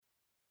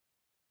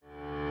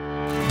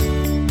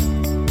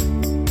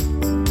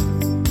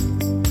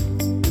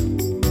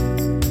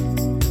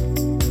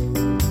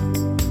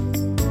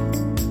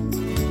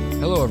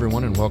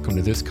everyone, and welcome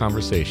to this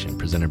conversation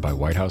presented by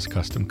White House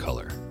Custom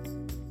Color.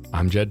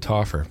 I'm Jed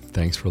Toffer.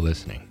 Thanks for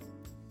listening.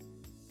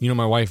 You know,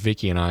 my wife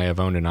Vicki and I have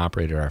owned and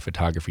operated our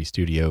photography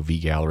studio, V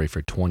Gallery,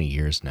 for 20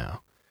 years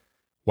now.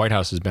 White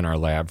House has been our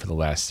lab for the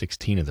last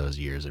 16 of those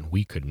years, and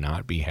we could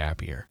not be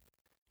happier.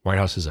 White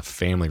House is a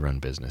family-run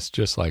business,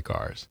 just like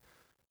ours.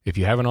 If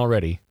you haven't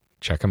already,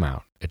 check them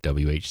out at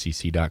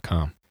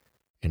WHCC.com.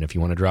 And if you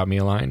want to drop me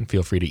a line,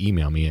 feel free to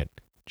email me at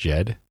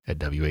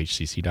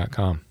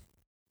jed@WHCC.com.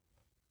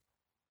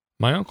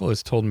 My uncle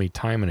has told me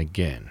time and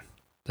again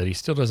that he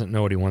still doesn't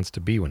know what he wants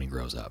to be when he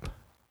grows up.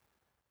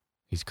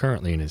 He's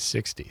currently in his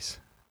 60s.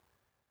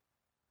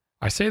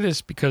 I say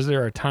this because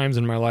there are times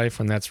in my life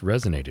when that's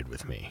resonated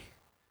with me.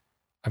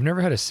 I've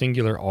never had a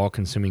singular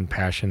all-consuming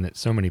passion that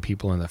so many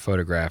people in the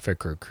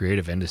photographic or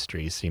creative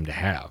industries seem to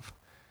have.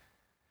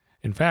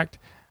 In fact,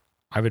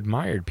 I've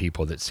admired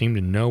people that seem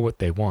to know what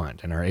they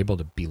want and are able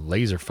to be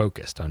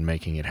laser-focused on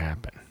making it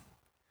happen.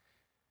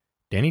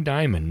 Danny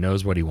Diamond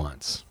knows what he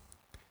wants,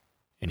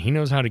 and he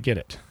knows how to get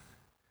it.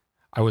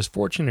 I was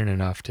fortunate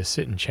enough to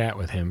sit and chat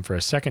with him for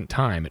a second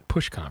time at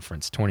Push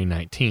Conference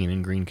 2019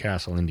 in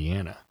Greencastle,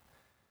 Indiana.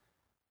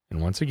 And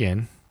once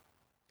again,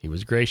 he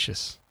was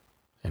gracious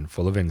and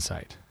full of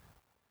insight.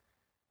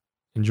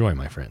 Enjoy,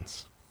 my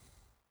friends.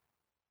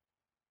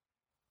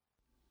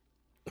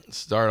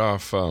 Start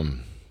off,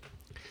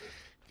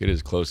 get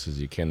as close as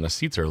you can. The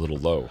seats are a little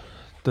low.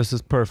 This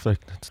is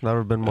perfect. It's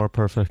never been more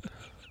perfect.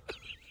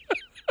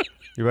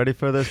 You ready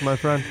for this, my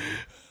friend?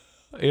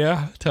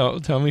 Yeah,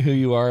 tell me who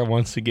you are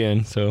once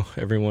again so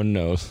everyone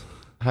knows.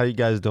 How you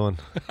guys doing?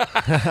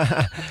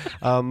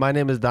 My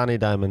name is Danny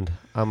Diamond.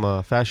 I'm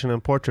a fashion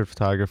and portrait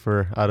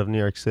photographer out of New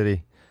York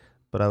City,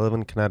 but I live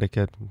in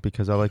Connecticut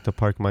because I like to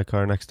park my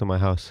car next to my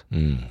house.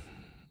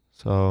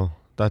 So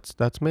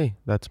that's me.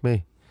 That's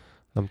me.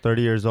 I'm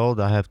 30 years old.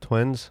 I have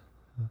twins.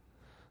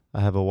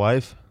 I have a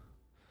wife.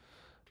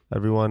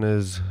 Everyone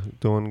is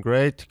doing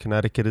great.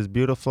 Connecticut is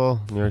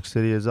beautiful. New York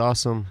City is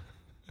awesome.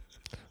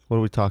 What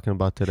are we talking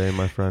about today,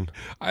 my friend?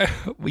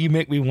 You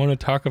make me want to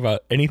talk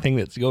about anything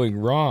that's going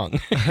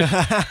wrong.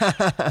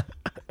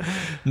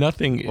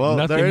 Nothing.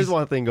 Well, there is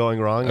one thing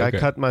going wrong. Okay. I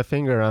cut my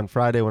finger on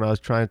Friday when I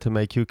was trying to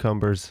make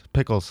pickles.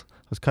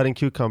 I was cutting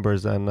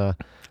cucumbers, and the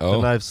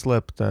knife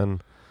slipped.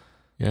 And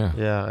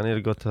yeah, I need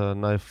to go to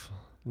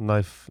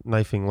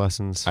knifing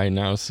lessons. I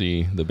now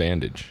see the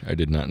bandage. I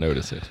did not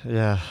notice it.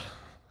 Yeah,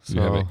 you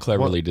have it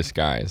cleverly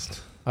disguised.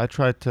 I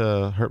try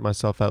to hurt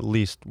myself at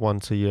least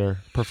once a year,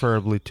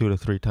 preferably 2 to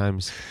 3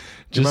 times.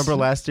 Do you remember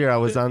last year I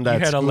was on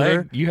that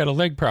scooter? You had a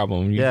leg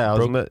problem.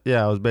 I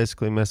was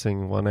basically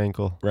missing one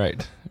ankle.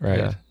 Right.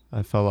 Yeah,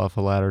 I fell off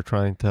a ladder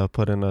trying to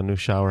put in a new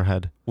shower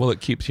head. Well,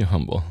 it keeps you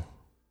humble.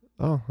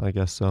 Oh, I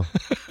guess so.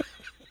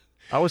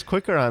 I was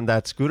quicker on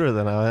that scooter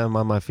than I am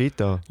on my feet,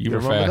 though. You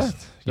were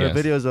fast. There are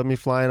videos of me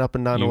flying up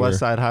and down the West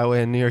Side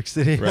Highway in New York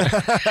City. Right.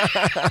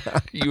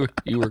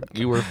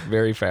 You were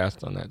very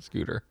fast on that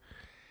scooter.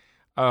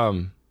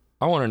 I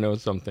want to know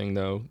something,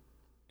 though,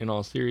 in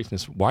all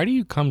seriousness. Why do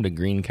you come to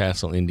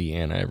Greencastle,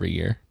 Indiana every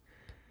year?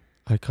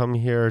 I come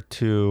here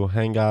to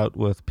hang out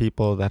with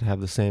people that have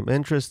the same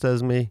interest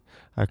as me.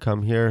 I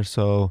come here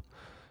so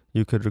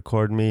you could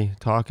record me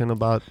talking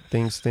about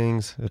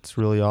things. It's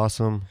really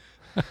awesome.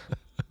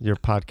 Your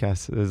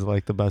podcast is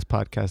like the best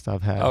podcast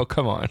I've had. Oh,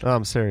 come on. No,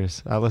 I'm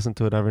serious. I listen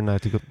to it every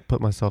night to put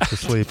myself to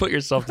sleep. Put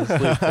yourself to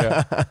sleep,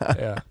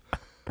 yeah.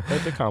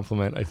 That's a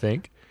compliment, I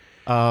think.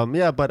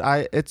 But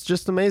it's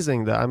just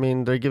amazing that,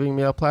 they're giving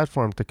me a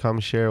platform to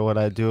come share what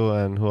I do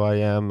and who I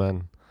am,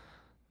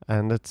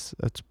 and it's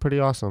pretty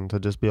awesome to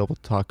just be able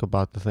to talk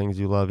about the things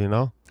you love, you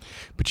know?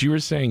 But you were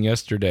saying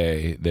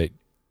yesterday that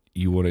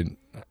you wanted,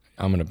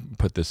 I'm going to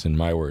put this in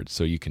my words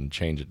so you can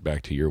change it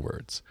back to your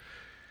words.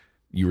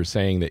 You were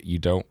saying that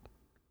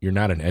you're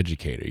not an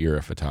educator, you're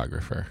a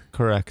photographer.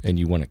 Correct. And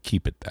you want to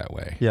keep it that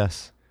way.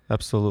 Yes,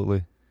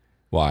 absolutely.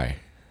 Why?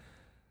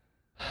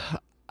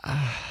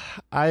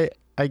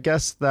 I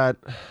guess that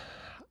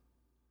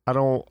I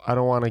don't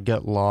want to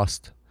get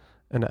lost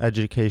in the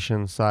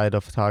education side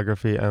of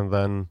photography and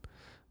then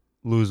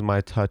lose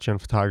my touch in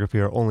photography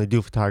or only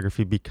do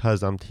photography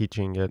because I'm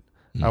teaching it.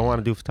 I want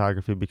to do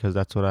photography because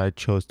that's what I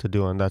chose to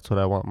do and that's what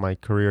I want my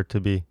career to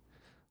be.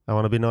 I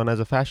want to be known as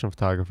a fashion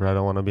photographer. I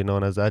don't want to be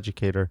known as an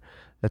educator.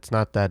 It's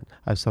not that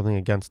I have something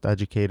against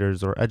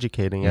educators or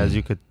educating. As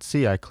you could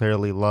see, I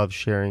clearly love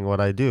sharing what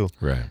I do.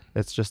 Right.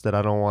 It's just that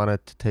I don't want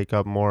it to take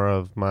up more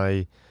of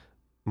my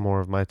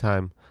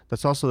time.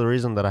 That's also the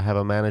reason that I have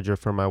a manager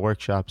for my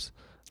workshops.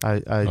 I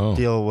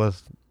deal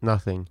with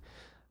nothing.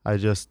 I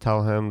just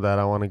tell him that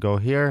I want to go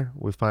here.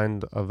 We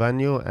find a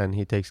venue, and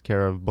he takes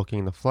care of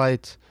booking the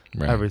flights,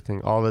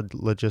 everything, all the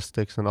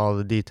logistics and all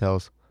the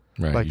details.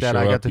 Right. Like you that,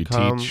 I get to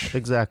come. Teach.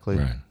 Exactly.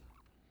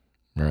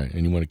 Right.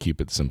 And you want to keep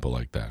it simple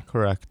like that.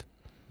 Correct.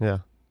 Yeah.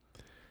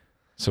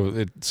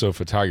 So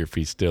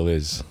photography still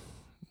is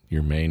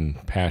your main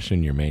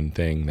passion, your main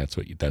thing. That's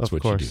what you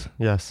do.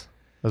 Yes.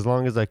 As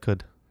long as I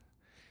could.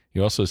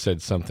 You also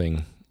said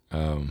something,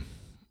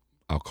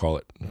 I'll call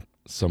it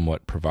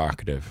somewhat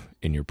provocative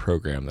in your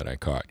program that I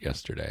caught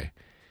yesterday,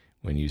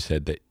 when you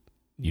said that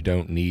you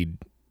don't need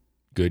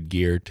good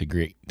gear to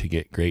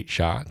get great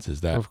shots.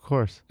 Is Of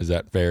course.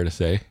 that fair to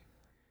say?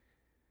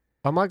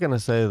 I'm not going to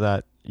say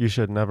that you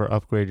should never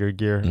upgrade your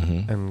gear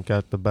Mm-hmm. and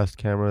get the best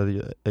camera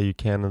that you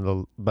can and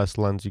the best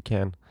lens you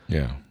can.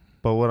 Yeah.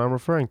 But what I'm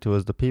referring to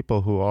is the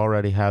people who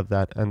already have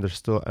that and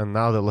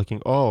now they're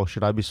looking, oh,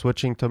 should I be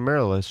switching to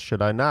mirrorless?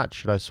 Should I not?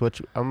 Should I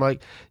switch? I'm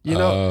like,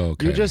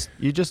 Okay.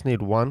 you just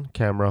need one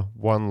camera,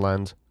 one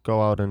lens,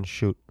 go out and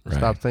shoot. Right.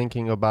 Stop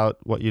thinking about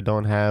what you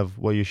don't have,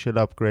 what you should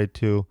upgrade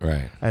to.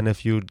 Right. And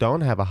if you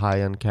don't have a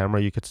high-end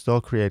camera, you could still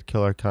create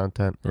killer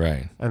content.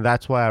 Right. And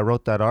that's why I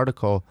wrote that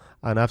article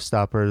on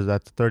F-Stoppers,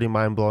 that's 30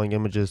 mind-blowing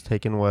images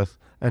taken with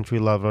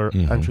entry-level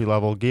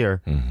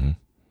gear. Mm-hmm.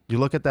 You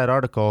look at that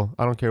article,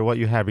 I don't care what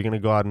you have, you're going to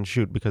go out and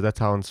shoot because that's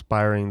how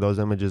inspiring those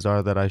images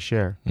are that I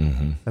share.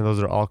 Mm-hmm. And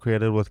those are all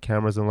created with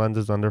cameras and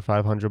lenses under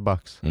 $500.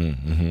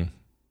 Mm-hmm.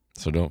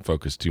 So don't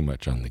focus too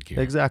much on the gear.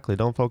 Exactly.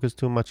 Don't focus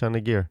too much on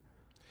the gear.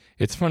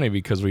 It's funny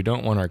because we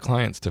don't want our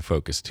clients to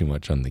focus too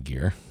much on the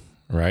gear,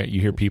 right? You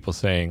hear people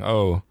saying,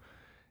 oh,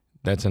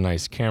 that's a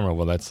nice camera.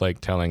 Well, that's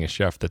like telling a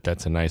chef that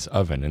that's a nice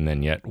oven. And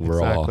then yet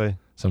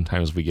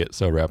sometimes we get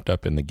so wrapped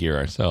up in the gear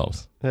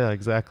ourselves. Yeah,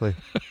 exactly.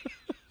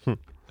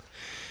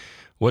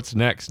 What's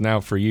next now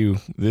for you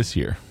this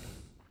year?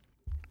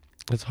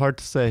 It's hard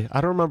to say.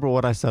 I don't remember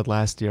what I said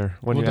last year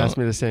when you asked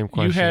me the same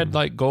question. You had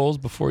like goals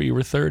before you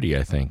were 30,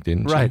 I think,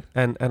 didn't you? Right.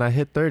 And I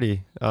hit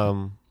 30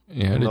 in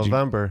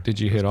November. Did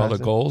you hit all the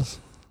goals?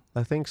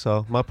 I think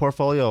so. My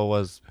portfolio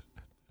was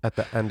at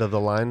the end of the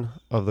line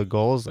of the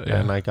goals,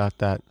 and I got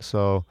that.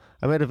 So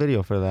I made a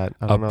video for that.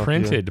 I don't know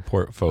printed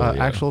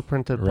portfolio. Actual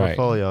printed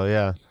portfolio,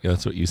 yeah.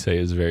 That's what you say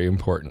is very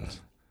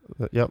important.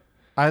 Yep.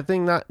 I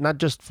think not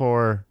just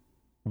for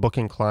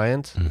booking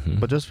clients,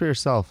 but just for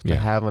yourself to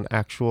have an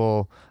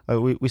actual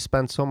we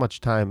spend so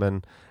much time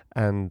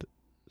and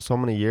so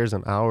many years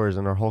and hours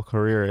in our whole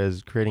career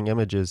is creating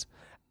images.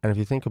 And if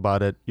you think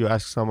about it, you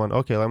ask someone,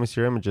 okay, let me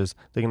see your images.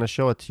 They're going to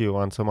show it to you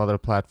on some other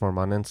platform,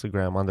 on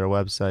Instagram, on their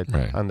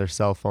website, on their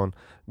cell phone.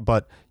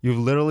 But you've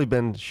literally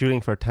been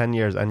shooting for 10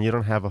 years and you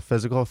don't have a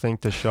physical thing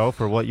to show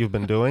for what you've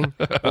been doing.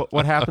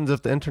 What happens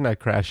if the internet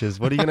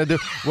crashes? What are you going to do?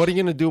 What are you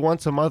going to do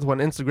once a month when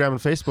Instagram and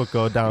Facebook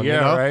go down?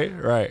 Yeah, you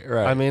know? right.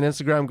 I mean,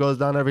 Instagram goes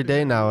down every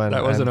day now. And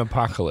that was an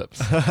apocalypse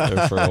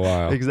there for a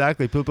while.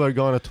 Exactly. People are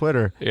going to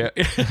Twitter. Yeah.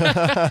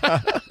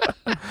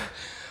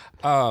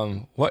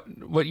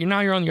 What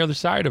you're on the other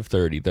side of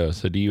 30 though.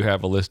 So do you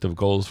have a list of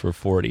goals for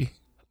 40?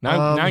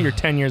 Now you're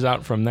 10 years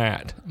out from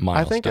that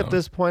milestone. I think at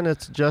this point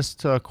it's just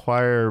to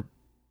acquire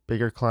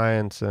bigger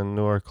clients and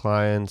newer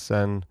clients,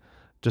 and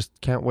just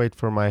can't wait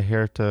for my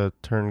hair to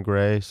turn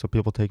gray so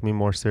people take me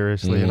more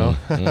seriously, you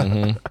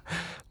know?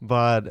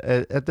 But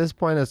at this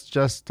point it's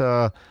just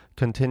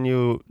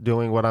continue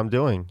doing what I'm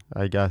doing,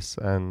 I guess,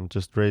 and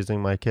just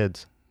raising my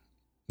kids.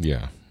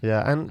 Yeah.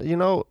 Yeah. And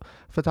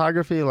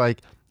photography,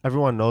 like,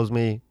 everyone knows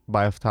me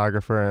by a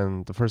photographer,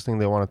 and the first thing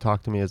they want to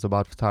talk to me is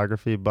about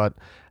photography. But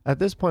at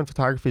this point,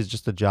 photography is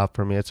just a job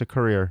for me. It's a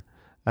career.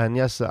 And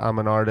yes, I'm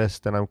an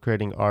artist and I'm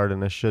creating art,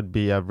 and it should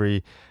be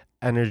every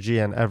energy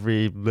and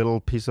every little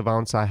piece of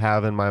ounce I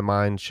have in my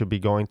mind should be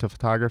going to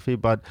photography.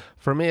 But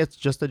for me, it's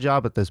just a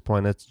job at this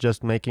point. It's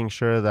just making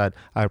sure that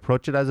I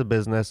approach it as a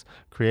business,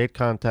 create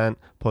content,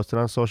 post it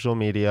on social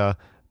media,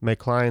 make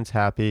clients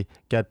happy,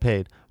 get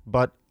paid.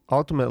 But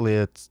ultimately,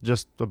 it's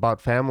just about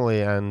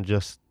family and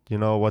just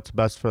what's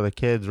best for the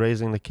kids,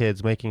 raising the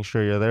kids, making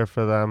sure you're there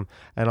for them,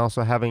 and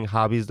also having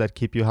hobbies that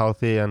keep you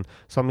healthy and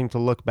something to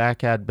look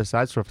back at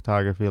besides for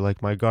photography,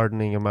 like my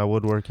gardening and my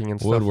woodworking and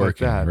stuff like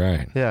that.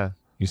 Right. Yeah.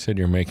 You said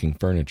you're making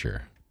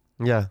furniture.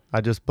 Yeah. I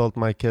just built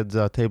my kids'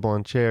 table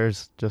and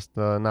chairs just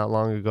not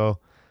long ago,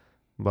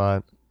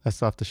 but I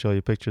still have to show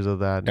you pictures of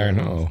that. I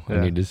know. Yeah. I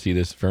need to see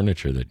this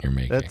furniture that you're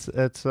making.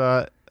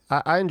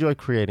 I enjoy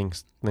creating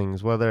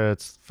things, whether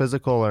it's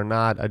physical or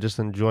not. I just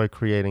enjoy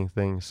creating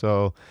things.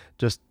 So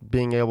just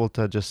being able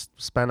to just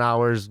spend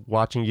hours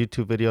watching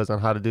YouTube videos on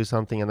how to do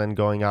something and then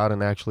going out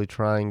and actually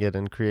trying it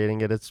and creating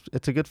it,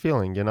 it's a good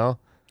feeling,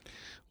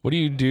 What do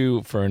you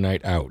do for a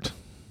night out?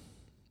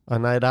 A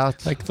night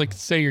out? Like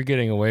say you're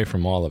getting away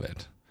from all of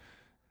it.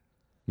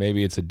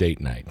 Maybe it's a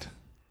date night.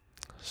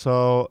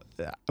 So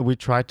we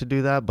tried to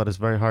do that, but it's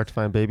very hard to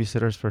find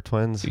babysitters for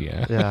twins.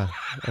 Yeah. Yeah.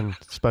 And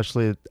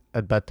especially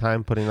at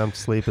bedtime, putting them to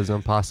sleep is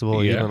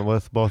impossible, even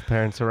with both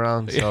parents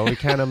around. So we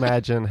can't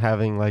imagine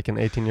having like an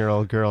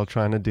 18-year-old girl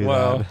trying to do that.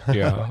 Well,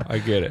 yeah, I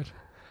get it.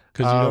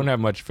 Because you don't have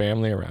much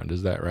family around,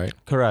 is that right?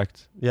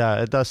 Correct.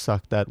 Yeah, it does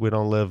suck that we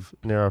don't live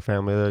near our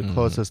family. The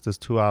closest is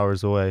 2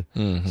 hours away.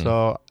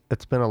 So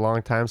it's been a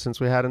long time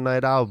since we had a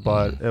night out,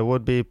 but it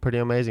would be pretty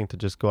amazing to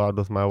just go out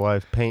with my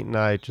wife, paint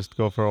night, just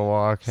go for a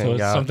walk, hang out.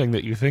 So it's something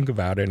that you think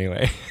about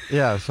anyway.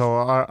 Yeah, so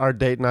our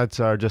date nights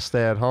are just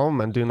stay at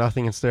home and do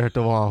nothing and stare at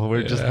the wall.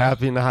 We're just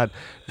happy not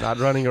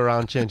running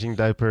around changing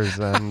diapers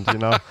and,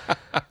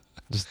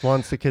 just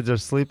once the kids are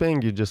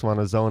sleeping, you just want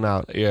to zone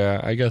out. Yeah,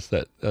 I guess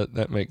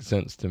that makes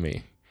sense to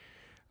me.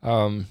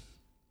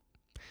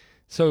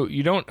 So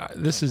you don't.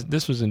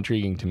 This was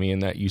intriguing to me in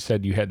that you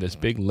said you had this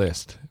big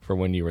list for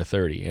when you were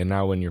 30, and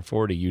now when you're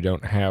 40, you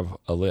don't have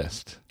a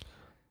list.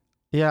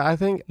 Yeah, I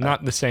think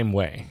Not the same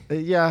way.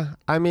 yeah,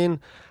 I mean,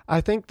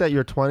 I think that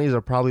your 20s are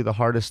probably the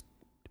hardest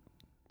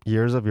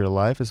years of your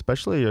life,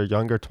 especially your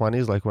younger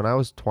 20s. Like when I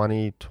was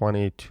 20,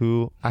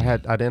 22, I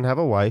didn't have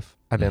a wife,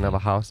 I didn't have a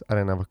house, I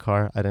didn't have a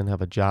car, I didn't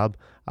have a job.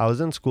 I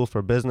was in school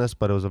for business,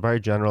 but it was a very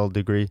general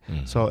degree.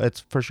 So it's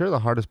for sure the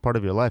hardest part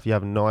of your life. You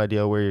have no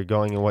idea where you're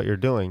going and what you're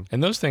doing.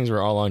 And those things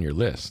were all on your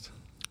list.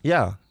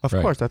 Yeah, of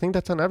Right. course. I think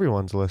that's on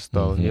everyone's list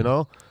though, you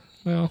know?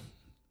 Well,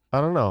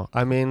 I don't know.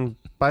 I mean,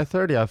 by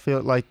 30, I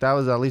feel like that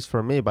was, at least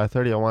for me, by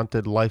 30, I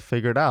wanted life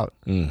figured out.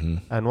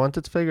 And once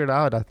it's figured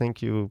out, I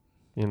think you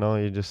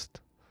just...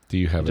 do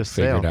you have it Just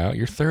figured sail. out?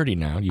 You're 30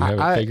 now. You have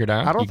it figured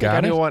out? I don't You think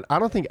got anyone. I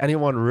don't think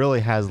anyone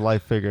really has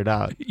life figured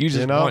out. it? You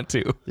just know? want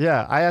to.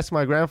 Yeah, I asked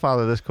my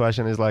grandfather this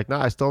question. He's like, "No,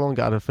 I still don't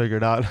got it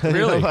figured out."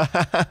 Really?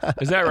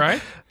 Is that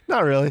right?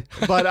 Not really,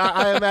 but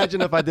I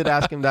imagine if I did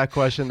ask him that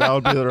question, that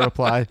would be the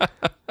reply.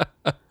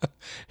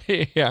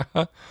 Yeah.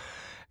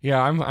 Yeah,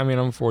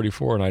 I'm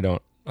 44 and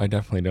I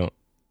definitely don't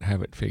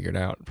have it figured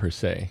out per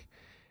se.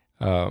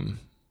 But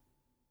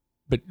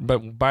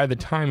by the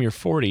time you're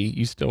 40,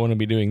 you still want to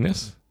be doing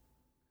this?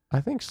 I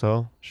think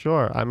so.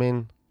 Sure. I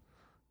mean,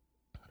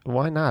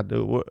 why not?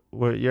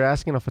 You're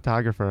asking a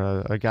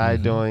photographer, a guy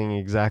doing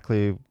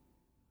exactly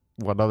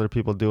what other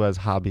people do as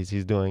hobbies,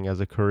 he's doing as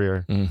a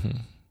career.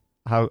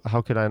 How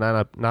could I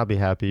not be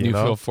happy? You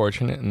know? Feel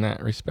fortunate in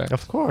that respect?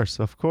 Of course.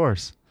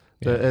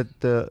 Yeah.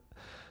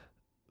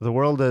 The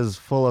world is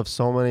full of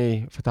so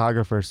many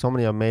photographers, so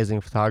many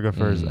amazing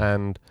photographers,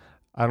 and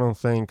I don't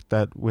think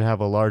that we have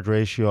a large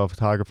ratio of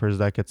photographers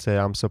that could say,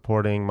 I'm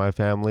supporting my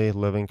family,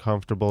 living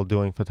comfortable,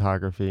 doing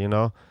photography, you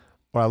know?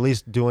 Or at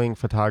least doing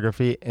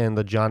photography in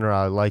the genre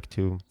I like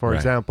to. For Right.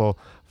 example,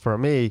 for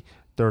me,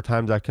 there were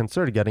times I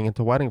considered getting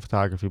into wedding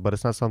photography, but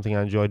it's not something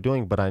I enjoy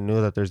doing, but I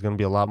knew that there's going to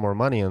be a lot more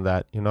money in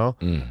that, you know?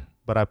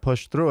 But I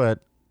pushed through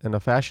it in the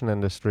fashion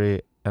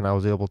industry, and I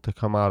was able to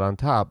come out on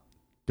top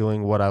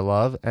doing what I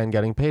love and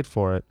getting paid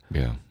for it.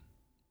 Yeah.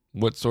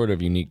 What sort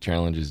of unique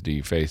challenges do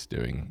you face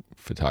doing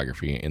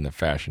photography in the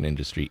fashion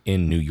industry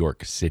in New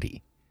York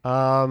City?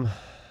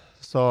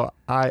 So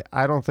I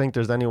don't think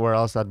there's anywhere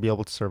else I'd be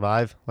able to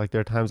survive. Like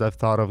there are times I've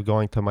thought of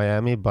going to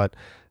Miami, but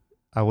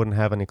I wouldn't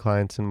have any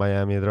clients in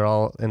Miami. They're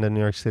all in the New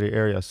York City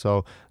area.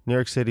 So New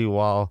York City,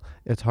 while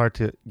it's hard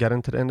to get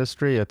into the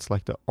industry, it's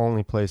like the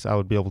only place I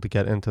would be able to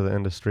get into the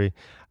industry.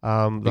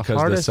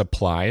 Because the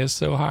supply is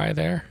so high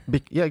there?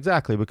 Yeah,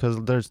 exactly.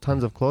 Because there's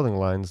tons of clothing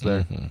lines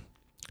there.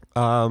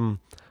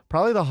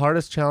 Probably the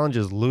hardest challenge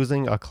is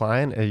losing a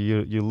client.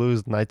 You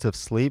lose nights of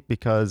sleep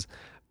because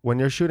when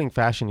you're shooting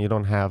fashion, you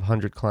don't have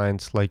 100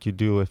 clients like you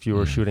do if you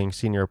were shooting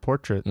senior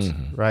portraits,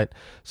 right?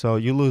 So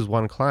you lose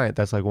one client,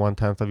 that's like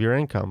 1/10 of your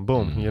income.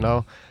 Boom, you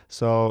know?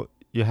 So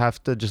you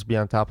have to just be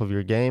on top of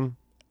your game,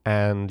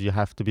 and you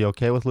have to be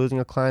okay with losing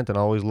a client and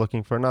always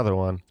looking for another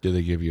one. Do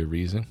they give you a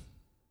reason?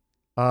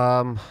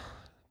 Or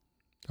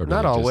do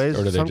Not they always.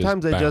 Or do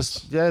Sometimes they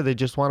bounce? they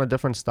just want a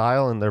different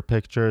style in their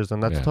pictures,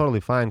 and that's Yeah. totally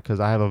fine because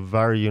I have a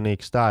very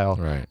unique style.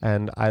 Right.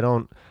 And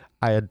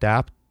I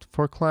adapt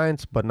for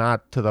clients, but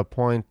not to the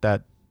point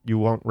that you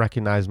won't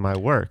recognize my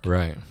work.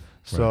 Right.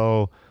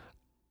 So,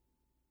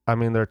 I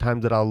mean, there are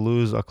times that I'll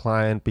lose a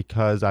client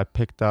because I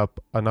picked up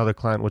another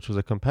client, which was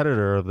a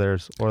competitor of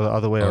theirs, or the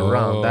other way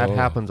around. That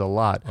happens a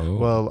lot. Oh.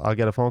 Well, I'll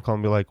get a phone call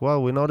and be like,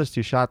 well, we noticed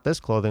you shot this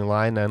clothing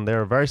line, and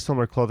they're a very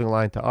similar clothing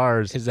line to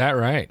ours. Is that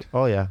right?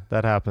 Oh, yeah,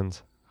 that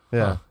happens.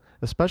 Yeah. Huh.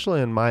 Especially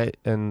in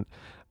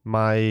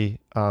my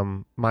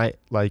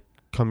like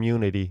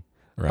community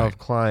Right. of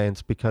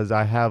clients, because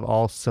I have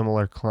all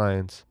similar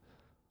clients.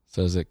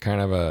 So is it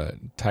kind of a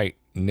tight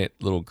knit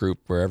little group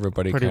where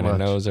everybody Pretty kind of much.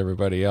 knows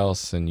everybody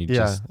else, and you Yeah,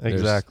 just there's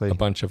exactly. a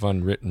bunch of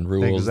unwritten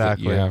rules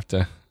Exactly. that you have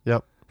to.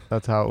 Yep,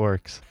 that's how it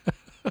works.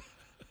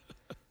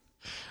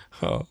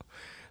 Oh,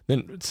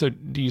 then so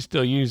do you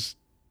still use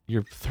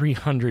your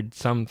 300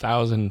 some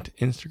thousand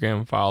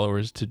Instagram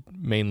followers to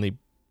mainly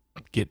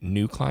get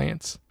new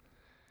clients?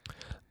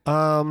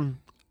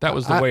 That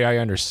was the way I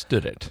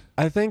understood it.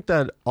 I think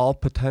that all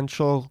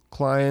potential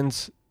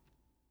clients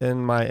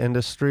in my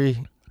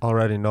industry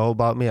already know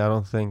about me. I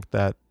don't think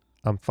that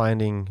I'm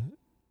finding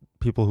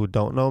people who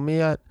don't know me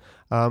yet.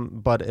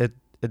 But it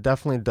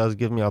definitely does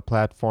give me a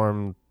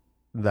platform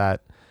that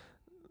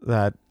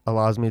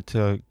allows me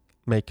to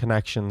make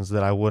connections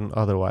that I wouldn't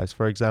otherwise.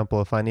 For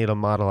example, if I need a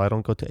model, I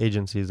don't go to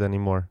agencies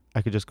anymore.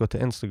 I could just go to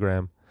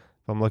Instagram.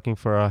 If I'm looking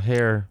for a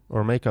hair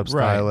or makeup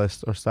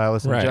stylist or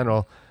stylist in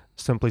general,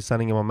 simply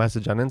sending them a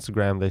message on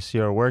Instagram, they see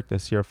your work, they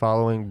see your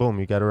following, boom,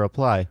 you get a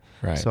reply.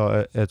 Right.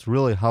 So it's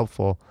really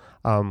helpful.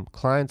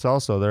 Clients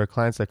also, there are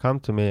clients that come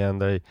to me and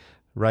they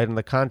write in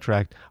the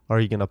contract, are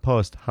you going to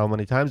post? How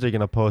many times are you going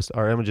to post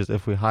our images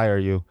if we hire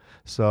you?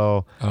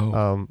 So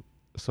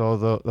so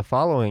the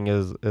following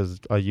is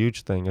a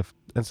huge thing. If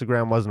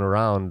Instagram wasn't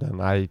around,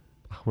 and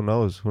who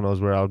knows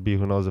where I would be,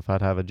 who knows if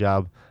I'd have a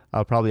job.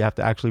 I'll probably have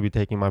to actually be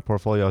taking my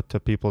portfolio to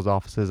people's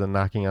offices and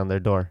knocking on their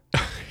door.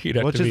 You'd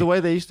have Which to is be the way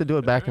they used to do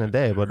it back in the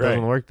day, but it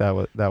doesn't work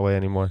that way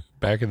anymore.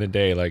 back in the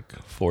day, like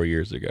 4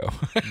 years ago.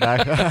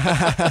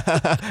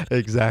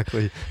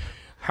 Exactly.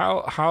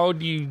 How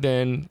do you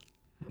then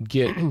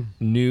get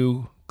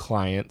new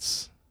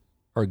clients,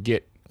 or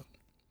get,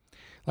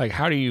 like,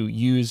 how do you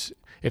use,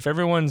 if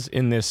everyone's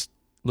in this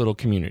little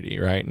community,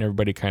 right, and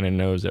everybody kind of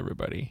knows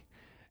everybody,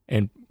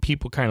 and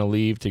people kind of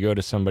leave to go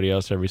to somebody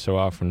else every so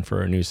often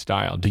for a new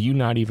style, do you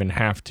not even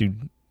have to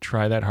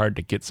try that hard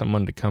to get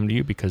someone to come to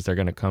you because they're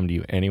going to come to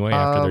you anyway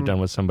after they're done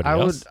with somebody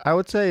else? I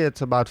would say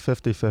it's about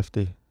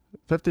 50-50.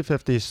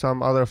 50-50,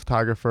 some other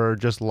photographer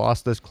just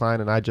lost this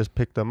client and I just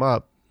picked them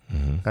up.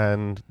 Mm-hmm.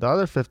 And the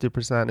other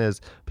 50%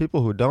 is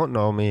people who don't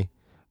know me,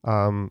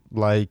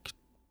 like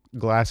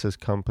glasses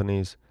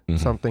companies, Mm-hmm.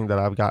 something that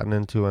I've gotten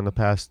into in the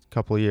past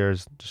couple of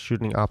years, just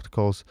shooting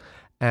opticals.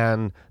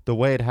 And the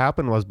way it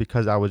happened was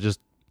because I was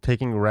just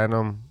taking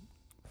random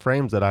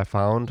frames that I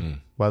found,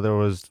 whether it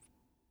was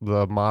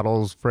the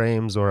models'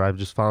 frames or I've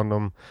just found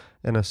them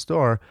in a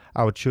store.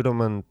 I would shoot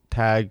them and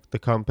tag the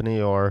company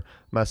or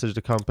message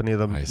the company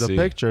the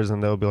pictures,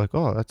 and they'll be like,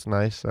 "Oh, that's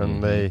nice,"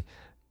 and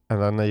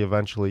then they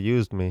eventually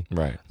used me.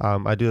 Right.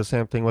 I do the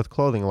same thing with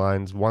clothing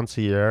lines. Once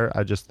a year,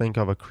 I just think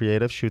of a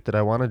creative shoot that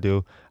I want to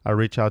do. I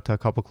reach out to a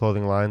couple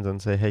clothing lines and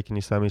say, "Hey, can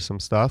you send me some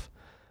stuff?"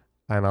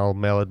 And I'll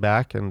mail it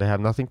back, and they have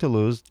nothing to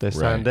lose. They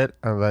send it,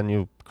 and then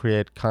you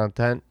create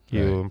content,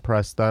 you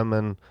impress them,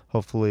 and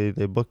hopefully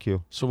they book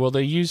you. So will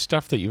they use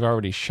stuff that you've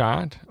already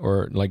shot,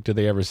 or like, do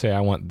they ever say, "I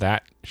want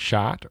that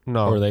shot"?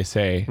 No. Or they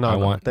say, "I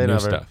want new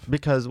stuff"?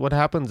 Because what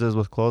happens is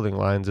with clothing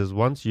lines is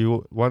once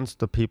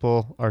the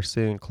people are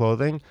seeing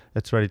clothing,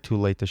 it's already too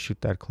late to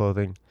shoot that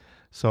clothing.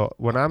 So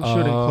when I'm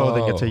shooting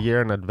clothing, it's a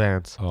year in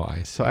advance. Oh, I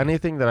see. So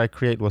anything that I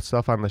create with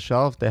stuff on the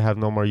shelf, they have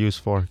no more use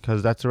for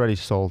because that's already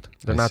sold.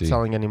 They're not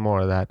selling any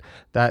more of that.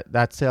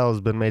 That sale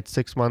has been made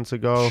 6 months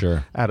ago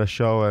at a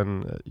show,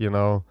 and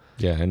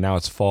Yeah, and now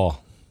it's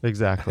fall.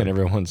 Exactly. And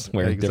everyone's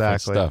wearing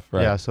different stuff,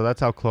 right? Yeah, so that's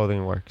how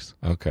clothing works.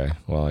 Okay.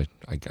 Well,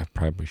 I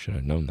probably should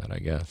have known that, I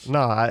guess.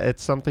 No,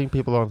 it's something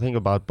people don't think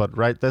about. But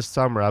right this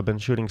summer, I've been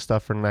shooting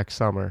stuff for next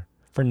summer.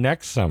 For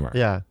next summer?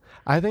 Yeah.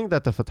 I think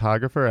that the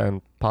photographer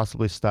and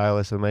possibly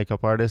stylists and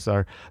makeup artists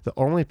are the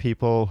only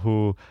people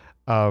who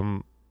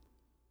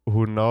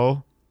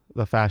know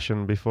the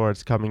fashion before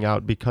it's coming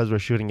out because we're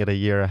shooting it a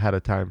year ahead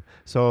of time.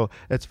 So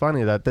it's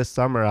funny that this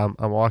summer I'm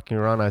walking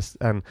around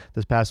and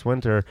this past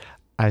winter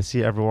I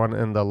see everyone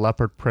in the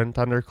leopard print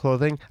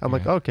underclothing. I'm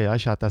like, okay, I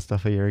shot that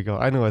stuff a year ago.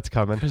 I knew it's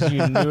coming. Because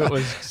you knew it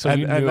was. So and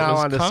you knew and now it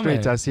was on the coming.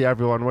 streets I see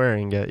everyone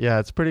wearing it. Yeah,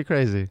 it's pretty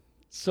crazy.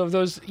 So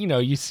those,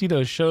 you see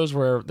those shows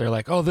where they're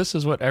like, oh, this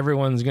is what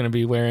everyone's going to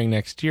be wearing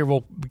next year.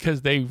 Well,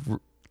 because they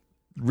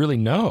really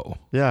know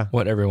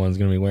what everyone's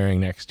going to be wearing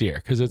next year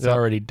because it's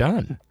already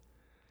done.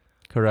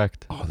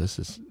 Correct. Oh, this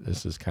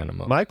is kind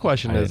of... My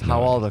question is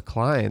how all the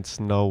clients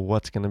know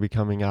what's going to be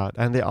coming out.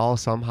 And they all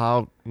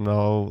somehow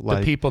know, like...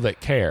 The people that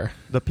care.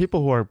 The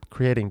people who are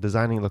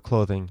designing the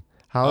clothing.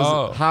 How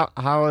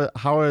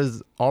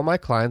is all my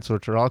clients,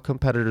 which are all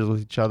competitors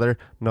with each other,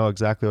 know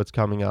exactly what's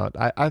coming out?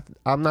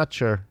 I'm not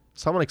sure.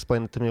 Someone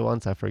explained it to me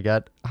once. I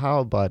forget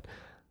how, but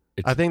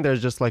I think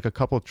there's just like a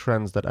couple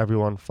trends that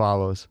everyone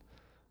follows.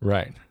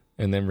 Right.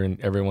 And then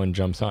everyone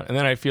jumps on. And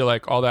then I feel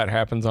like all that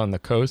happens on the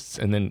coasts,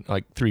 and then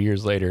like 3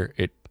 years later,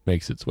 it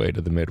makes its way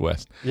to the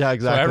Midwest. Yeah,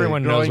 exactly. So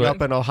everyone knows growing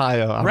up in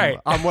Ohio.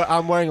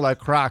 I'm wearing like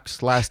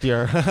Crocs last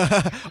year.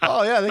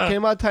 Oh, yeah, they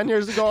came out 10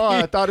 years ago. Oh,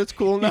 I thought it's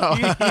cool now.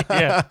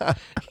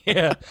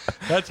 Yeah.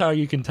 That's how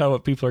you can tell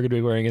what people are going to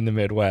be wearing in the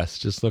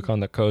Midwest. Just look on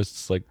the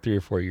coasts like 3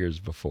 or 4 years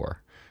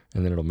before,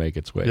 and then it'll make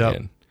its way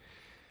in.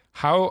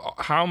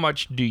 How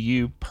much do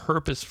you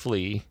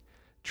purposefully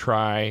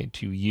try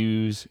to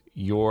use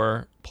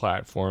your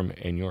platform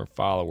and your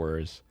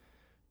followers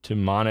to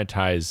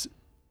monetize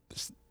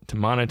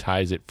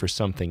it for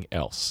something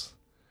else?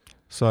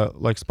 So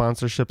like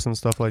sponsorships and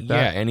stuff like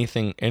that? Yeah,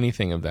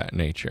 anything of that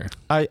nature.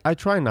 I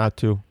try not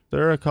to.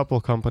 There are a couple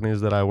of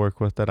companies that I work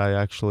with that I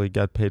actually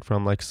get paid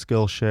from, like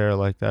Skillshare,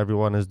 like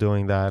everyone is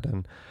doing that,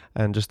 and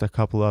just a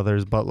couple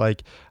others. But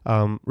like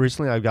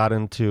recently I got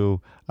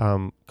into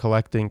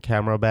collecting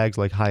camera bags,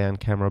 like high-end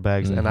camera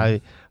bags, and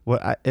I'm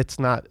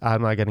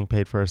not getting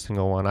paid for a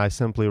single one. I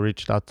simply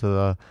reached out to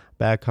the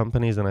bag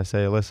companies and I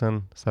say,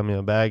 listen, send me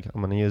a bag. I'm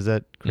going to use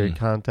it, create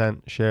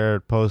content, share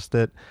it, post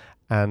it.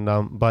 And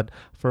but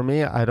for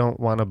me, I don't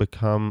want to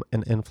become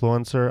an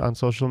influencer on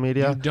social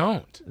media. You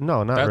don't?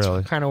 No, not really.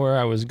 That's kind of where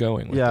I was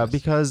going with this.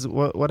 Because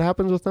what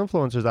happens with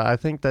influencers, I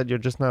think that you're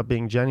just not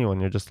being genuine.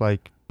 You're just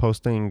like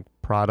posting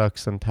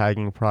products and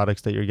tagging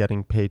products that you're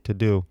getting paid to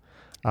do.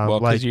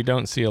 Because you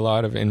don't see a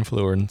lot of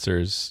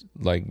influencers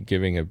like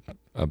giving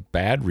a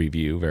bad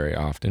review very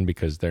often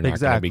because they're not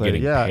going to be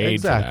getting paid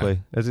for that.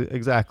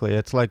 Exactly.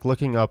 It's like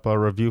looking up a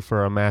review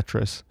for a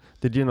mattress.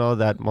 Did you know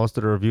that most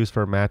of the reviews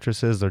for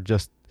mattresses are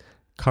just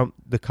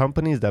the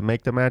companies that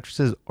make the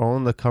mattresses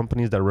own the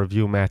companies that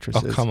review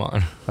mattresses. Oh, come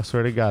on. I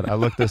swear to God, I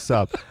looked this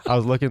up. I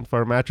was looking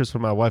for a mattress for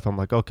my wife. I'm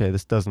like, okay,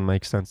 this doesn't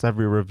make sense.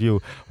 Every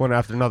review, one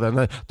after another. And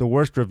then the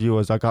worst review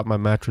is I got my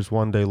mattress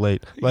 1 day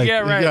late. Like, yeah,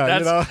 right. Yeah,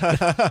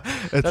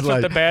 That's it's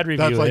what the bad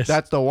review is.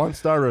 That's the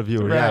 1-star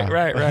review. Right,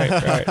 yeah.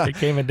 right. It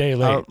came a day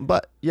late.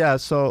 But yeah,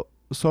 so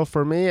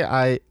for me,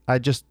 I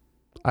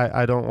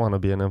don't want to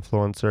be an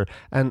influencer,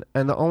 and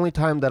the only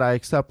time that I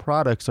accept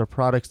products are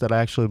products that I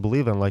actually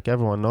believe in. Like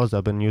everyone knows,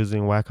 I've been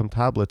using Wacom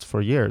tablets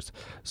for years.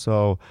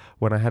 So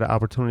when I had an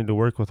opportunity to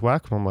work with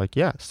Wacom, I'm like,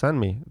 yeah, send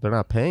me. They're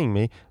not paying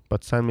me,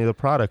 but send me the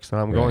products,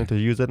 and I'm going to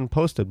use it and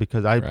post it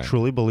because I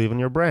truly believe in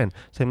your brand.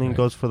 Same thing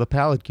goes for the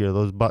pallet gear,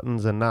 those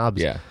buttons and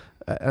knobs. Yeah.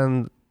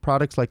 And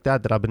products like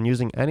that I've been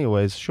using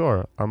anyways.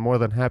 Sure, I'm more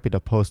than happy to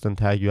post and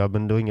tag you. I've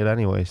been doing it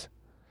anyways.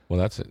 Well,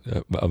 that's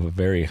of a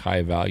very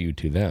high value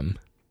to them.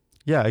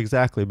 Yeah,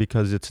 exactly,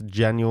 because it's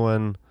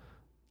genuine,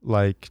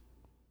 like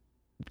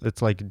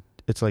it's like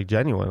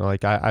genuine.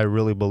 Like I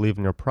really believe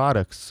in your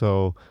products,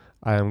 so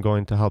I am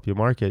going to help you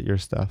market your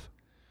stuff.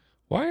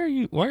 Why are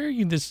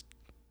you this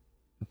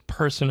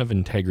person of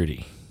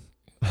integrity?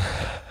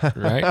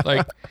 Right?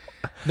 Like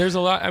there's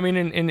a lot, I mean,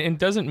 and it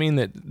doesn't mean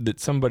that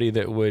somebody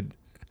that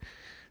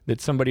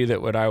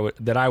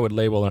I would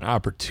label an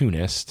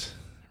opportunist,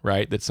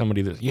 right? That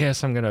somebody that,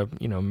 yes, I'm going to,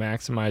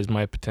 maximize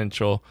my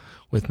potential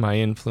with my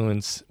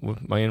influence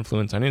on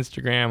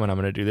Instagram, and I'm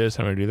going to do this,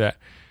 I'm going to do that.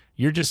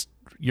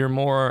 You're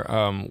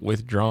more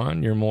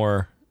withdrawn, you're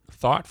more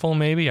thoughtful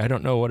maybe. I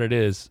don't know what it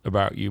is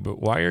about you, but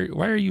why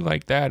are you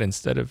like that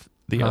instead of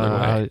the other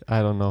way?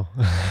 I don't know.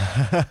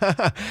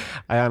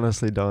 I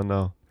honestly don't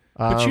know.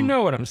 But you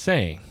know what I'm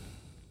saying.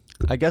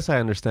 I guess I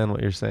understand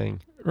what you're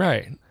saying.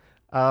 Right.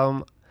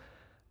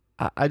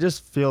 I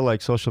just feel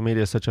like social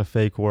media is such a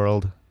fake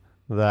world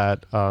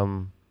that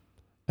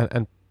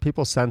and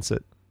people sense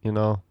it,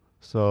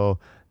 So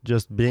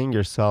just being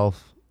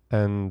yourself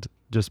and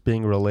just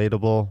being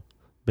relatable,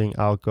 being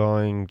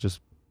outgoing,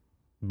 just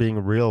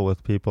being real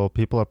with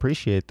people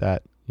appreciate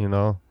that,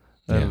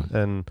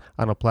 And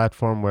on a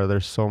platform where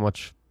there's so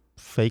much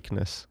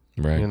fakeness,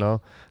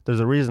 right. There's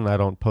a reason I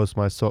don't post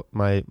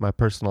my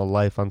personal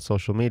life on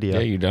social media. Yeah,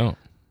 you don't.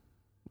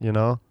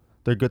 There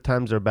are good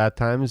times, there are bad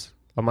times.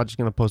 I'm not just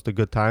going to post the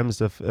good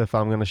times if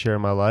I'm going to share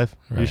my life.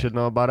 Right. You should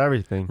know about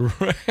everything.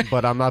 Right.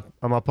 But I'm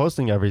not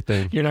posting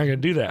everything. You're not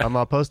going to do that. I'm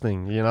not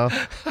posting,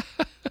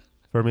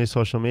 For me,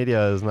 social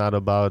media is not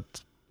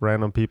about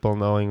random people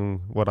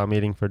knowing what I'm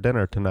eating for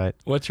dinner tonight.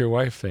 What's your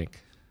wife think?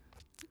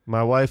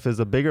 My wife is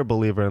a bigger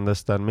believer in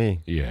this than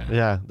me. Yeah.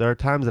 Yeah. There are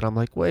times that I'm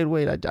like,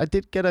 wait, I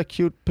did get a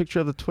cute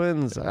picture of the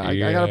twins. I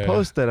got to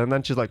post it. And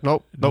then she's like,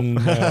 nope.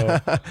 No.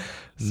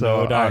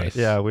 So, no dice.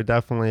 Yeah, we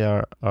definitely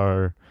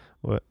are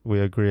we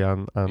agree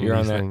on You're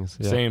these on things.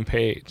 That same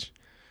page.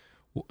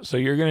 So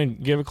you're going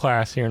to give a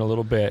class here in a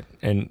little bit,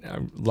 and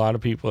a lot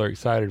of people are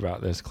excited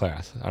about this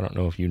class. I don't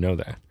know if you know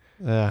that.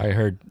 Yeah. I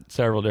heard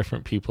several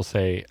different people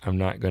say, I'm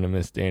not going to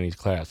miss Danny's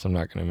class. I'm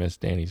not going to miss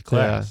Danny's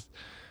class.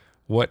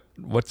 Yeah.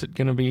 What's it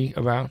going to be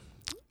about?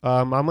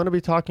 I'm going to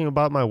be talking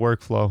about my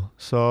workflow.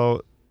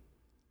 So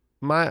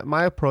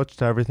my approach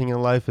to everything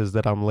in life is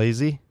that I'm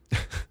lazy.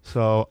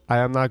 So I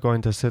am not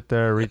going to sit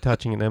there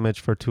retouching an image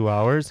for 2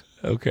 hours.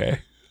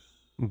 Okay.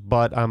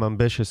 But I'm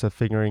ambitious at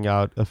figuring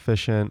out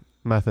efficient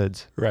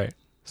methods. Right.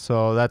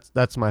 So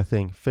that's my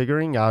thing,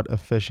 figuring out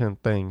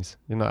efficient things,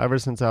 ever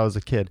since I was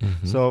a kid.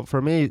 Mm-hmm. So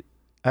for me,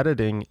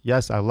 editing,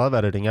 yes, I love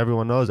editing.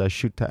 Everyone knows I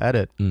shoot to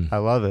edit. I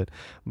love it.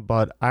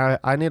 But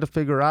I need to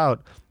figure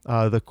out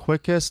the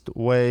quickest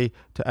way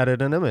to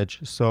edit an image.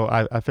 So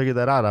I figured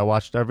that out. I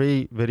watched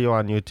every video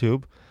on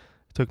YouTube.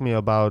 It took me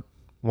about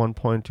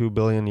 1.2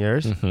 billion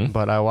years,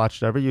 but I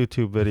watched every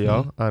YouTube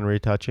video on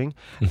retouching,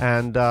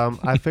 and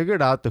I figured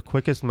out the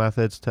quickest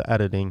methods to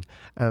editing,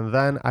 and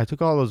then I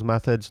took all those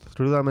methods,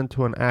 threw them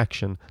into an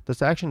action.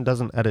 This action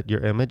doesn't edit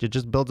your image, it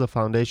just builds a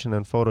foundation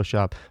in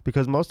Photoshop,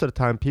 because most of the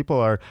time people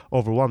are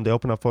overwhelmed. They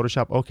open up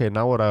Photoshop, okay,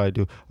 now what do I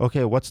do?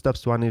 Okay, what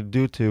steps do I need to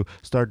do to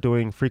start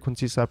doing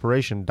frequency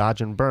separation,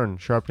 dodge and burn,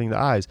 sharpening the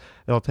eyes?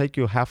 It'll take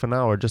you half an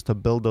hour just to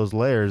build those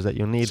layers that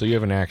you need. So you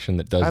have an action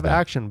that does that. I have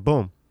action,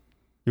 boom.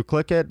 You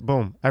click it,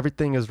 boom.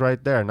 Everything is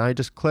right there. Now you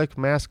just click,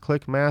 mask,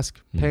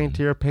 paint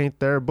here, paint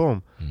there,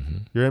 boom.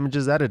 Your image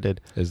is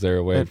edited. Is there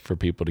a way for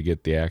people to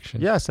get the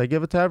action? Yes, I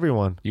give it to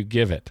everyone. You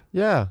give it?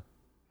 Yeah.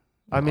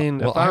 I mean,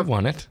 well, I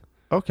want it.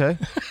 Okay.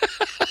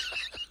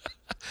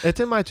 It's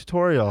in my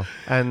tutorial,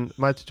 and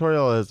my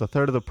tutorial is a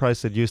third of the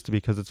price it used to be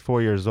because it's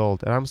 4 years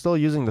old, and I'm still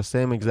using the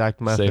same exact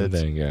methods. Same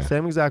thing, yeah.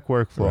 Same exact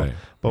workflow. Right,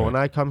 but when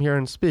I come here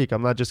and speak,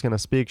 I'm not just going to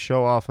speak,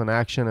 show off an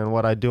action and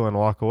what I do and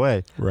walk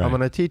away. Right. I'm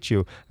going to teach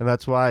you, and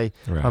that's why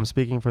I'm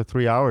speaking for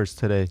 3 hours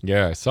today.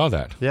 Yeah, I saw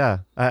that. Yeah.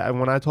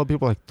 When I told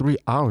people 3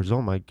 hours,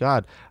 oh my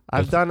God.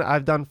 I've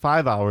done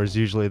 5 hours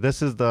usually.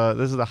 This is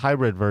the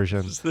hybrid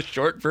version. This is the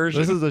short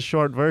version. This is the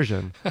short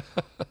version.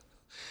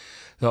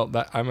 Well,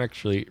 I'm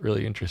actually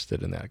really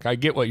interested in that. I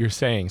get what you're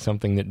saying,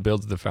 something that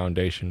builds the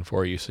foundation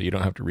for you so you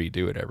don't have to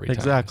redo it every time.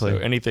 Exactly. So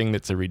anything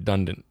that's a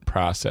redundant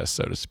process,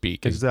 so to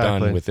speak, is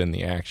Exactly. done within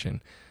the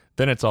action.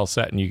 Then it's all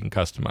set and you can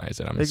customize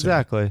it, I'm assuming.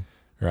 Exactly.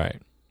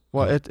 Right.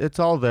 Well, it's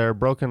all there,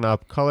 broken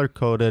up,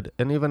 color-coded,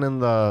 and even in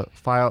the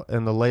file,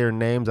 in the layer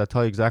names, I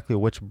tell you exactly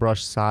which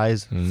brush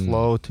size,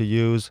 flow to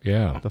use,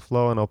 Yeah. the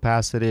flow and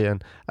opacity,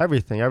 and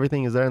everything.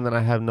 Everything is there, and then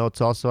I have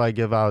notes also I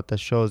give out that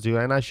shows you,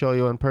 and I show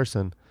you in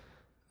person.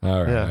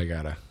 All right. Yeah.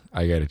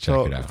 I gotta check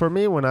So it out. for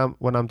me, when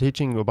I'm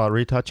teaching you about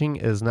retouching,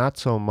 is not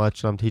so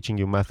much I'm teaching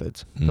you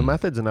methods. The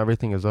methods and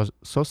everything is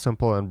so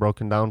simple and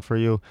broken down for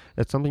you.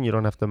 It's something you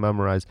don't have to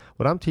memorize.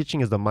 What I'm teaching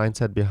is the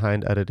mindset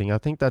behind editing. I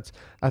think that's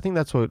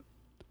what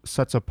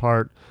sets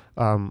apart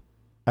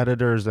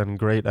editors and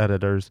great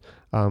editors,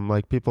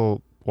 like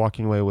people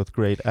walking away with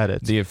great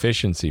edits. The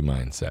efficiency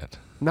mindset.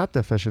 Not the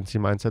efficiency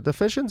mindset. The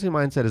efficiency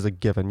mindset is a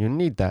given. You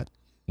need that.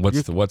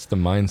 What's the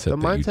mindset? The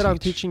mindset I'm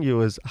teaching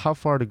you is how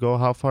far to go,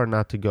 how far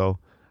not to go,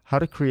 how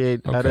to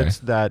create edits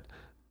that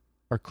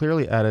are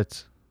clearly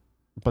edits,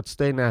 but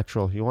stay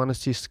natural. You want to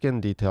see skin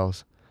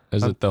details.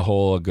 Is it the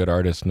whole a good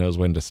artist knows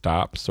when to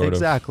stop sort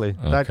exactly,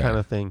 of? that kind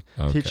of thing.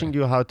 Okay. Teaching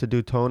you how to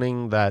do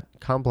toning that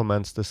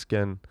complements the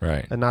skin,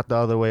 Right. and not the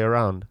other way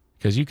around.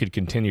 Because you could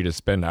continue to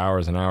spend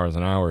hours and hours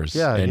and hours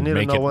Yeah, you and need to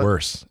make know it what-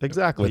 worse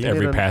Exactly. with You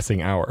every need to-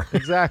 passing hour.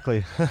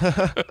 Exactly.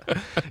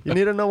 You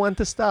need to know when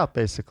to stop,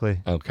 basically.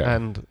 Okay.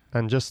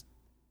 And just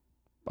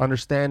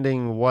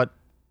understanding what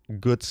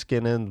good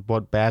skin is,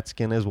 what bad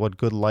skin is, what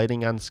good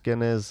lighting on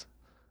skin is.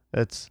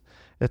 It's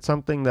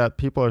something that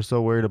people are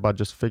so worried about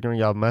just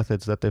figuring out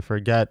methods that they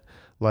forget,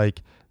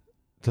 like,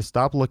 to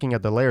stop looking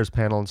at the layers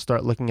panel and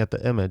start looking at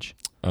the image.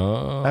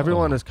 Oh.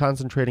 Everyone is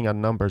concentrating on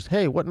numbers.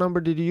 Hey, what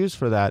number did you use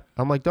for that?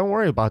 I'm like, don't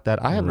worry about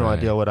that. I have no Right.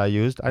 idea what I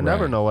used. I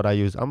never Right. know what I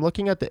used. I'm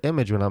looking at the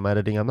image when I'm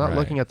editing. I'm not Right.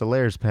 looking at the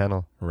layers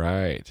panel.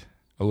 Right.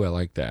 Oh, I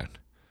like that.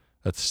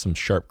 That's some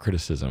sharp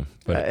criticism.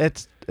 But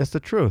It's the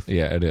truth.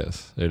 yeah, it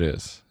is. It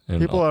is. And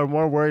People are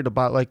more worried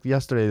about, like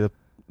yesterday,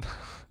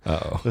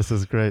 Uh-oh. this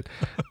is great.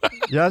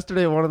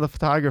 Yesterday, one of the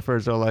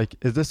photographers are like,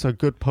 is this a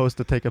good pose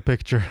to take a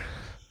picture?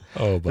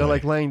 Oh, boy. They're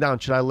like laying down.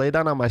 Should I lay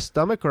down on my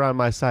stomach or on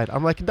my side?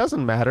 I'm like, it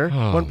doesn't matter.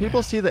 Oh, When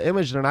people see the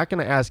image, they're not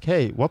going to ask,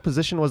 hey, what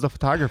position was the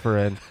photographer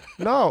in?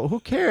 No, who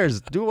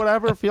cares? Do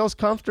whatever feels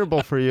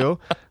comfortable for you.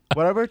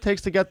 Whatever it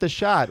takes to get the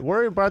shot.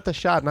 Worry about the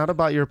shot, not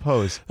about your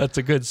pose. That's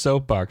a good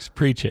soapbox.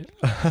 Preach it.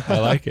 I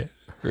like it.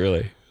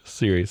 Really.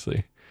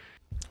 Seriously.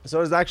 So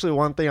there's actually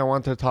one thing I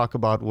want to talk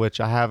about, which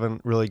I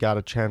haven't really got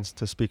a chance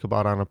to speak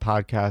about on a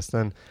podcast.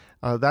 And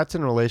that's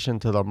in relation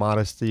to the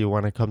modesty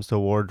when it comes to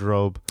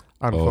wardrobe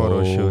on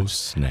photo shoots.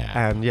 Snap.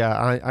 And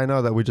yeah, I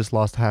know that we just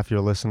lost half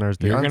your listeners.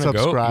 They You're going to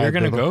go. unsubscribed. You're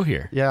going to They- go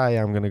here. Yeah,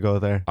 I'm going to go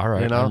there. All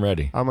right. You know? I'm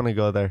ready. I'm going to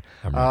go there.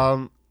 I'm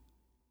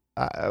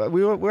ready.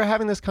 We were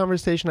having this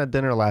conversation at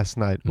dinner last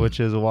night, which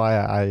is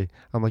why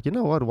I'm like, you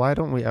know what? Why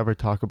don't we ever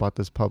talk about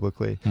this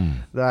publicly?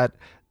 That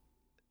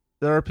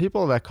there are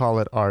people that call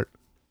it art,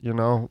 you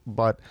know,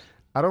 but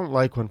I don't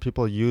like when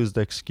people use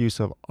the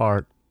excuse of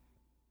art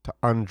to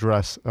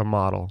undress a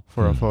model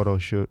for a photo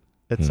shoot.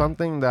 It's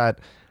something that,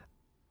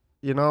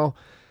 you know,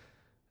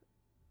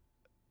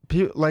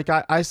 like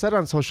I said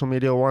on social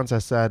media once, I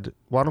said,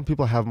 why don't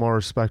people have more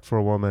respect for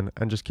a woman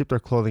and just keep their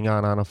clothing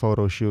on a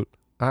photo shoot?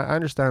 I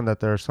understand that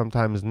there are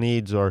sometimes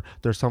needs, or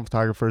there's some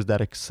photographers that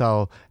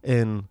excel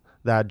in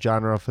that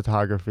genre of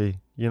photography.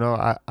 You know,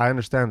 I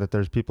understand that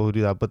there's people who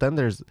do that, but then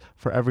there's,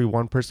 for every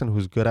one person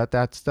who's good at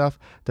that stuff,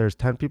 there's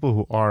 10 people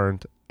who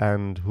aren't,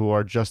 and who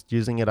are just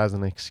using it as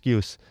an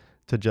excuse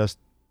to just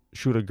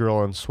shoot a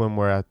girl in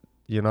swimwear,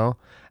 you know?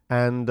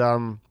 And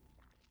I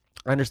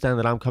understand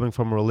that I'm coming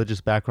from a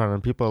religious background,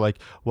 and people are like,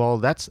 well,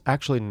 that's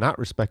actually not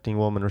respecting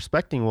women.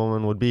 Respecting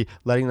women would be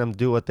letting them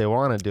do what they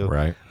want to do.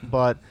 Right.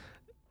 But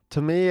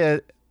to me,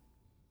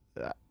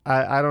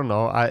 I don't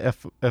know.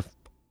 If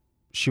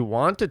she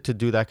wanted to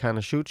do that kind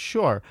of shoot,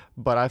 sure.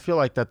 But I feel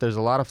like that there's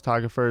a lot of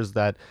photographers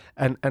that,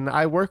 and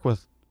I work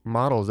with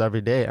models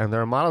every day, and there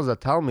are models that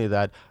tell me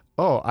that,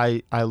 oh,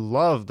 I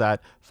love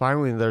that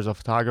finally there's a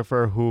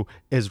photographer who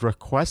is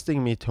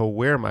requesting me to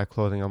wear my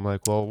clothing. I'm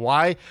like, well,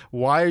 why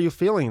are you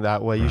feeling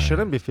that way? You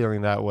shouldn't be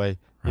feeling that way.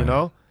 You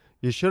know,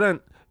 you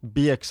shouldn't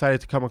be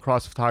excited to come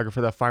across a photographer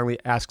that finally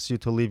asks you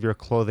to leave your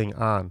clothing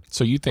on.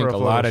 So you think for a a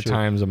lot photo of shoot.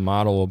 times a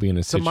model will be in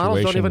a The models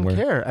don't situation even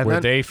care. And where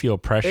then, they feel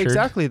pressured?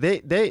 exactly.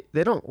 They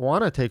don't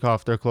want to take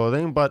off their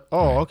clothing, but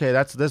okay,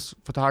 that's this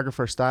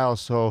photographer style.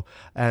 So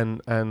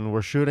and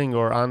we're shooting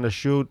or on the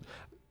shoot,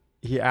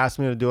 he asked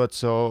me to do it,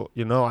 so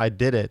you know I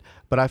did it.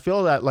 But I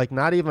feel that like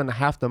not even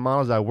half the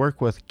models I work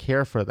with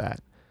care for that.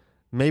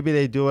 Maybe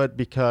they do it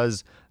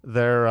because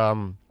they're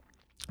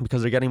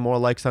getting more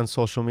likes on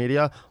social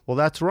media. Well,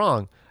 that's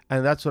wrong.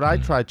 And that's what I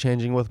tried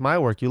changing with my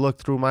work. You look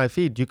through my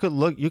feed. You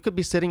could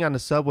be sitting on the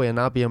subway and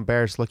not be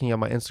embarrassed looking at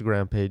my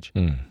Instagram page.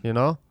 You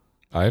know?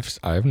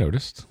 I've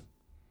noticed,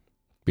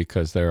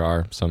 because there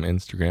are some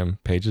Instagram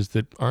pages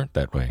that aren't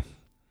that way.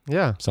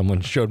 Yeah.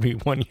 Someone showed me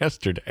one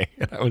yesterday,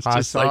 and I was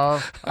just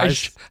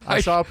I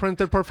saw a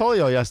printed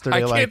portfolio yesterday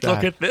I like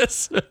that. can't look at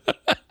this.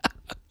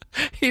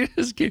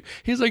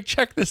 He's like,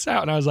 check this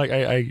out. And I was like,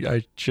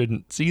 I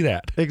shouldn't see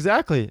that.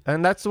 Exactly.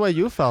 And that's the way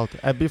you felt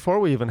before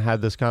we even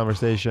had this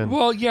conversation.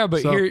 Well, yeah,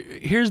 but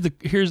here's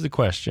the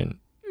question.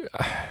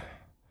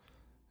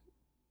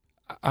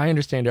 I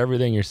understand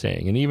everything you're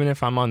saying. And even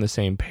if I'm on the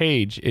same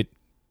page,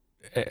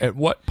 at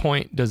what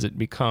point does it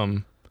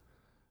become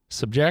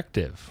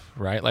subjective,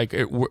 right? Like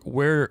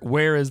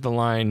where is the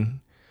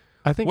line?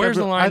 I think where's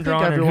the line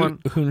drawn, everyone,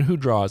 and who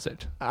draws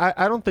it?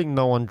 I don't think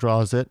no one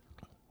draws it.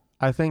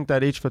 I think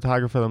that each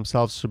photographer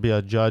themselves should be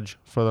a judge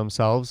for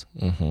themselves.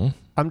 Mm-hmm.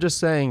 I'm just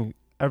saying,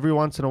 every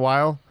once in a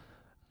while,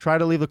 try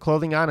to leave the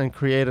clothing on and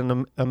create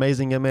an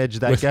amazing image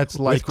that gets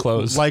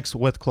likes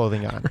with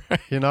clothing on. Right.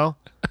 You know,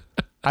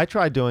 I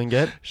try doing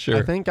it. Sure.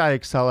 I think I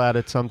excel at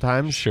it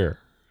sometimes. Sure.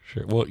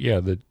 Well,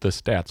 yeah, the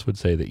stats would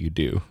say that you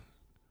do,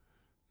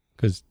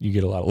 because you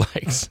get a lot of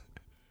likes.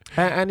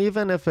 And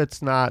even if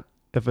it's not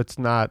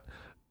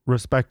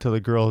respect to the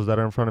girls that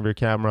are in front of your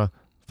camera,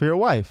 for your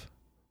wife,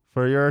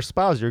 for your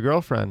spouse, your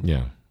girlfriend.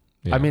 Yeah.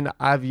 I mean,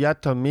 I've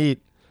yet to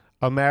meet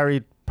a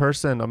married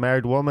person, a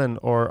married woman,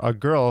 or a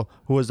girl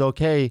who is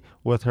okay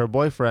with her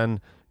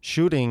boyfriend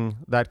shooting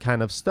that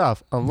kind of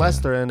stuff, unless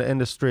they're in the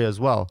industry as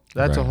well.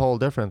 That's a whole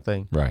different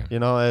thing. Right. You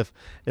know,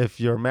 if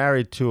you're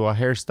married to a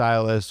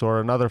hairstylist or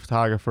another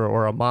photographer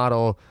or a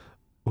model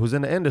who's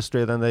in the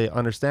industry, then they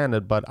understand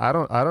it. But I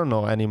don't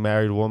know any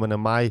married woman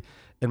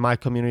in my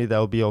community that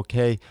would be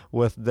okay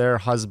with their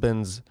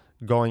husbands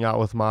going out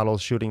with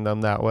models, shooting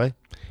them that way.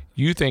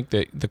 You think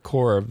that the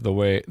core of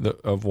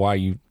of why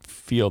you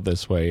feel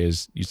this way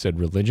is, you said,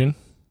 religion?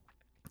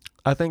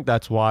 I think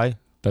that's why.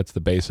 That's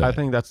the base of it. I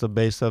think that's the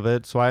base of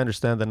it. So I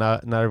understand that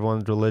not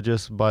everyone's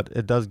religious, but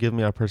it does give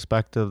me a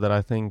perspective that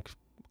I think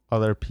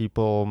other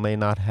people may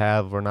not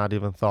have or not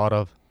even thought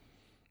of.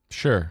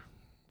 Sure,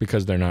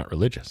 because they're not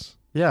religious.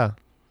 Yeah.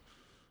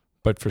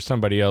 But for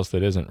somebody else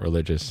that isn't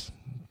religious,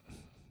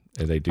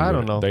 they do. I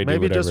don't know.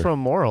 Maybe just from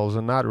morals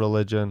and not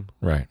religion.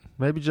 Right.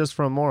 Maybe just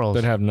from morals.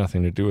 That have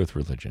nothing to do with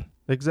religion.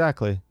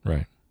 Exactly.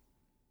 Right.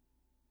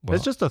 Well,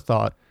 it's just a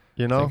thought,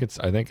 you know?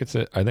 I think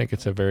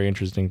it's a very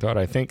interesting thought.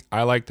 I think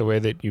I like the way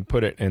that you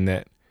put it, in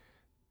that,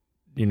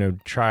 you know,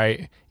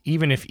 try,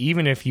 even if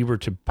you were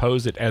to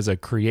pose it as a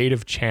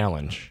creative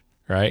challenge,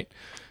 right?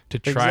 To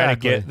try to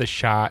get the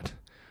shot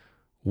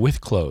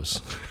with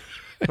clothes.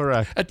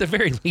 Correct. At the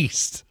very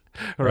least.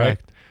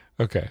 Correct.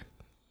 Right? Okay.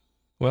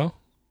 Well,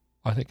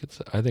 I think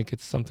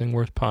it's something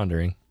worth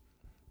pondering.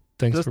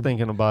 Thanks just for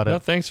thinking about it. No,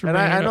 thanks for. And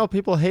I know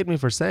people hate me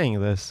for saying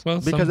this,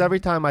 because every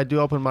time I do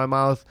open my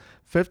mouth,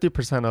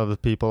 50% of the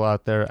people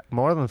out there,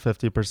 more than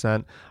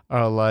 50%,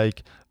 are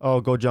like,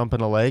 "Oh, go jump in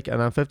a lake," and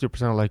then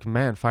 50% are like,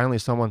 "Man, finally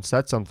someone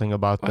said something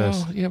about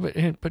this."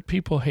 Yeah, but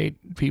people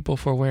hate people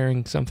for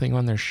wearing something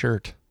on their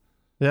shirt.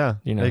 Yeah,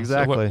 you know,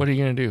 exactly. So what are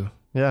you gonna do?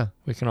 Yeah,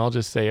 we can all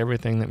just say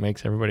everything that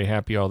makes everybody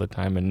happy all the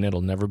time, and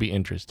it'll never be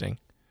interesting.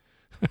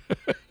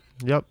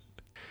 Yep.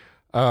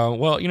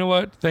 Well, you know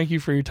what? Thank you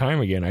for your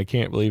time again. I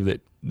can't believe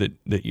that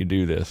you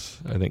do this.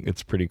 I think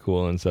it's pretty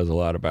cool and says a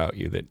lot about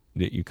you that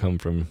you come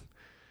from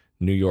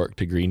New York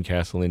to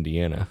Greencastle,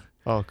 Indiana.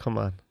 Oh, come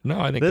on. No,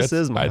 I think this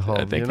is my home.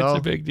 I think it's a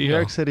big deal. New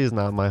York City is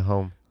not my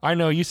home. I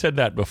know you said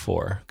that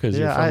before, because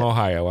you're from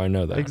Ohio. I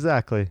know that.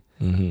 Exactly.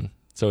 Mm-hmm.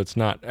 So it's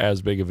not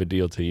as big of a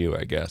deal to you,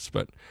 I guess,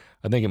 but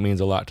I think it means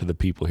a lot to the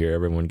people here.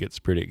 Everyone gets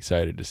pretty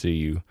excited to see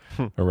you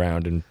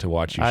around and to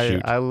watch you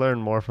shoot. I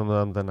learn more from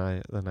them than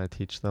I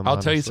teach them.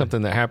 I'll tell you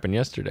something that happened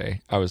yesterday.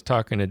 I was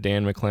talking to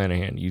Dan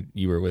McClanahan.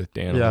 You were with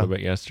Dan a little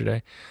bit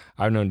yesterday.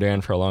 I've known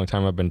Dan for a long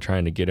time. I've been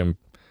trying to get him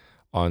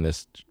on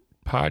this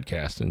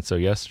podcast, and so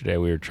yesterday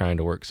we were trying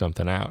to work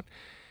something out.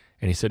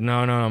 And he said, "No,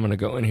 I'm going to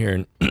go in here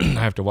and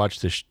I have to watch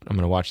this. I'm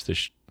going to watch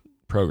this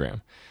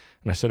program."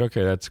 And I said,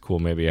 "Okay, that's cool.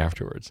 Maybe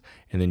afterwards."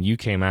 And then you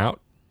came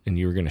out and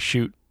you were going to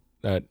shoot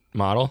that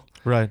model.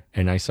 Right.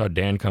 And I saw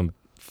Dan come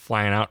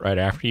flying out right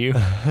after you.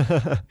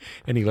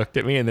 And he looked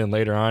at me, and then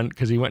later on,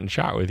 because he went and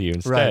shot with you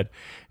instead. Right.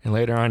 And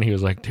later on he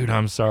was like, "Dude,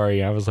 I'm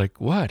sorry." I was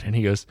like, "What?" And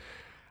he goes,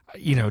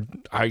 "You know,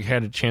 I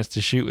had a chance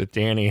to shoot with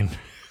Danny." And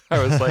I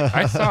was like,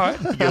 "I saw it."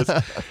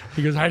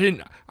 He goes,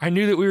 I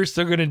knew that we were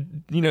still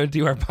going to,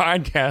 do our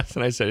podcast.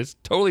 And I said, "It's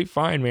totally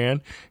fine,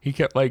 man." He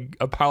kept like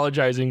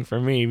apologizing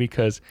for me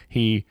because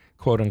he,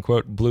 quote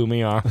unquote, blew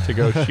me off to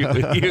go shoot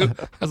with you.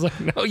 I was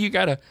like, "No, you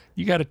gotta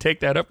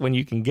take that up when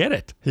you can get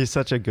it." He's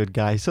such a good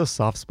guy. He's so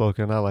soft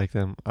spoken. I like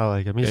him.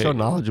 He's so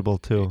knowledgeable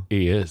too.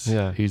 He is.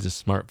 Yeah. He's a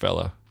smart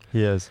fella.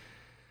 He is.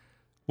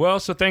 Well,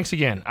 so thanks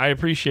again. I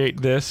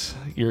appreciate this.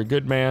 You're a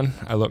good man.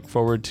 I look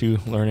forward to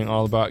learning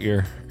all about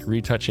your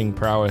retouching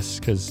prowess,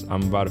 because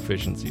I'm about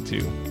efficiency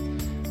too.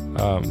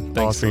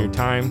 Thanks for your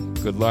time.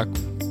 Good luck.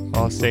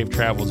 Awesome. Safe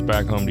travels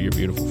back home to your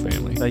beautiful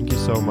family. Thank you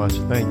so much.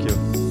 Thank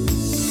you.